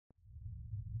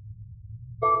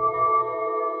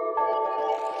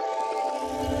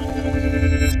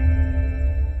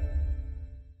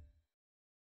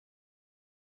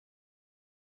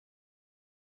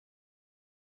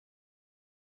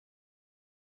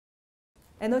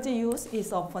Energy use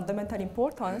is of fundamental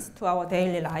importance to our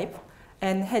daily life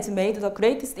and has made the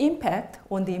greatest impact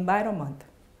on the environment.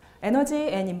 Energy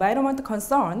and environment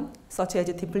concerns, such as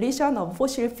depletion of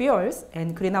fossil fuels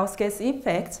and greenhouse gas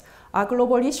effects, are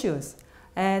global issues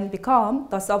and become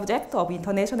the subject of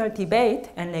international debate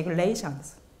and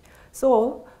regulations.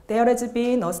 So, there has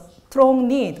been a strong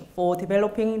need for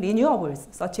developing renewables,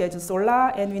 such as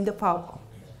solar and wind power.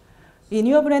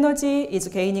 Renewable energy is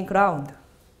gaining ground.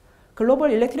 Global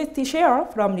electricity share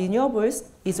from renewables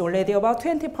is already about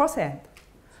 20%.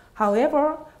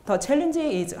 However, the challenge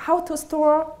is how to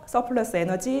store surplus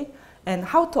energy and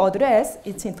how to address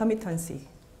its intermittency.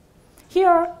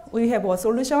 Here, we have a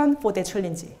solution for the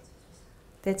challenge.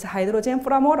 That's hydrogen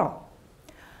from water.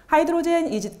 Hydrogen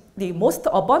is the most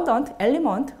abundant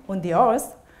element on the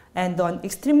Earth and an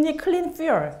extremely clean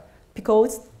fuel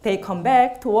because they come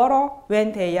back to water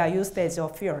when they are used as a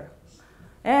fuel.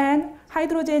 And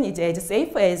hydrogen is as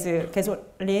safe as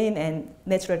gasoline and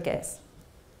natural gas.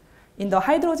 In the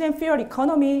hydrogen fuel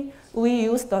economy, we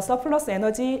use the surplus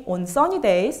energy on sunny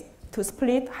days to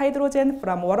split hydrogen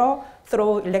from water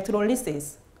through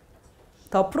electrolysis.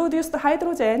 The produced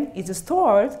hydrogen is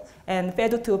stored and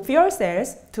fed to fuel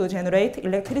cells to generate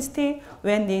electricity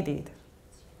when needed.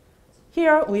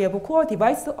 Here we have a core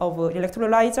device of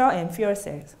electrolyzer and fuel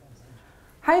cells.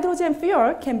 Hydrogen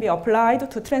fuel can be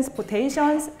applied to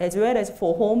transportations as well as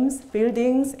for homes,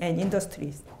 buildings, and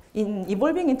industries. In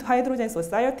evolving into hydrogen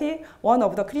society, one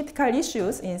of the critical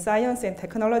issues in science and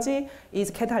technology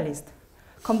is catalyst.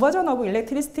 Conversion of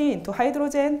electricity into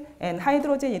hydrogen and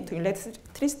hydrogen into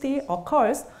electricity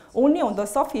occurs only on the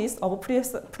surface of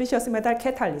precious metal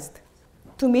catalyst.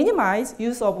 To minimize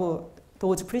use of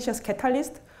those precious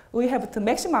catalysts, we have to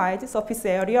maximize surface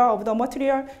area of the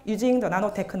material using the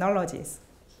nanotechnologies.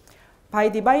 By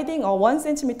dividing a 1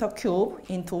 centimeter cube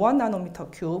into 1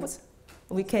 nanometer cubes,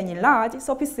 we can enlarge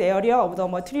surface area of the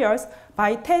materials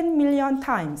by 10 million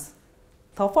times.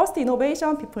 The first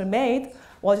innovation people made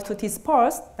was to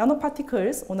disperse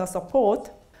nanoparticles on a support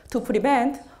to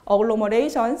prevent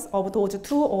agglomerations of those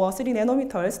 2 or 3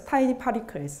 nanometers tiny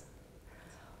particles.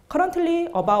 Currently,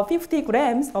 about 50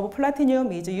 grams of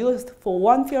platinum is used for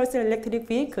 1 fuel cell electric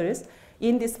vehicles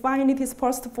in this finely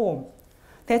dispersed form.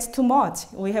 That's too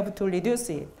much. We have to reduce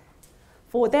it.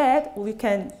 For that, we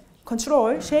can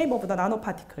control shape of the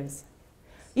nanoparticles.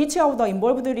 Each of the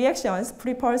involved reactions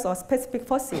prepares a specific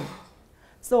faucet.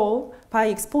 So, by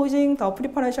exposing the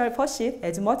preferential faucet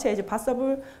as much as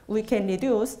possible, we can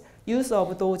reduce use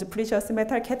of those precious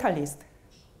metal catalysts.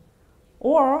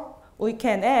 Or, we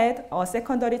can add a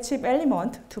secondary chip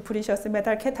element to precious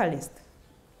metal catalyst.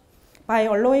 By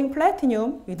alloying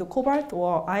platinum with cobalt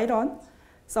or iron,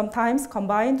 sometimes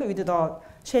combined with the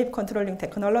shape controlling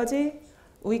technology,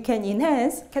 we can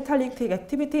enhance catalytic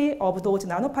activity of those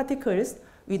nanoparticles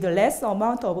with less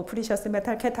amount of precious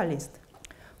metal catalyst.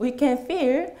 We can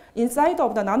fill inside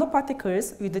of the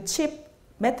nanoparticles with the chip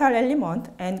metal element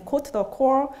and coat the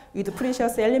core with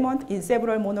precious element in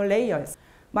several monolayers.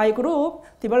 My group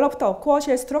developed a core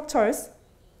shell structures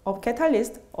of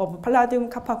catalyst of palladium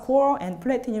copper core and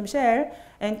platinum shell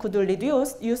and could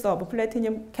reduce use of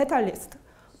platinum catalyst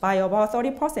by about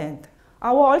 30%.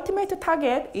 Our ultimate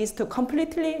target is to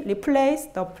completely replace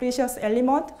the precious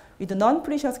element with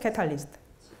non-precious catalyst.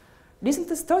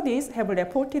 Recent studies have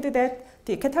reported that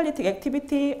the catalytic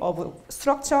activity of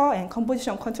structure and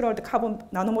composition controlled carbon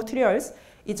nanomaterials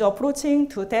is approaching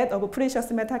to that of precious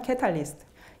metal catalyst.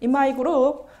 In my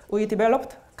group, we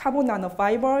developed carbon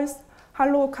nanofibers,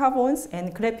 hollow carbons,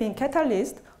 and graphene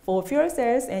catalysts for fuel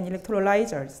cells and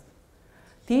electrolyzers.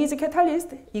 These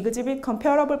catalysts exhibit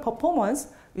comparable performance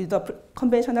with the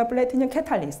conventional platinum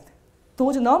catalyst.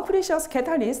 Those non-precious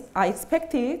catalysts are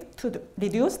expected to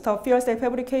reduce the fuel cell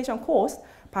fabrication cost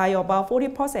by about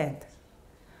 40%.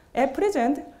 At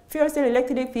present, fuel cell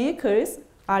electric vehicles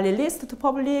are released to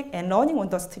public and running on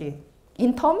the street.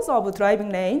 In terms of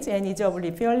driving range and ease of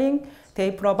refueling,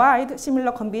 they provide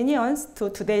similar convenience to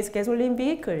today's gasoline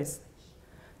vehicles.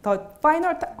 The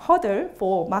final hurdle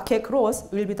for market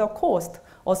growth will be the cost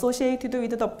associated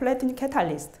with the platinum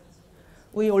catalyst.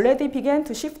 We already began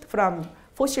to shift from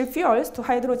fossil fuels to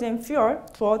hydrogen fuel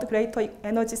toward greater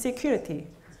energy security.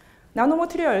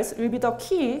 Nanomaterials will be the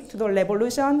key to the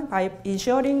revolution by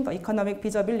ensuring the economic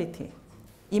feasibility.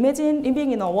 Imagine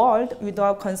living in a world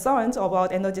without concerns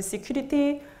about energy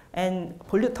security and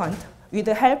pollutant with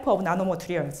the help of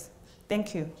nanomaterials.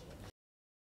 Thank you.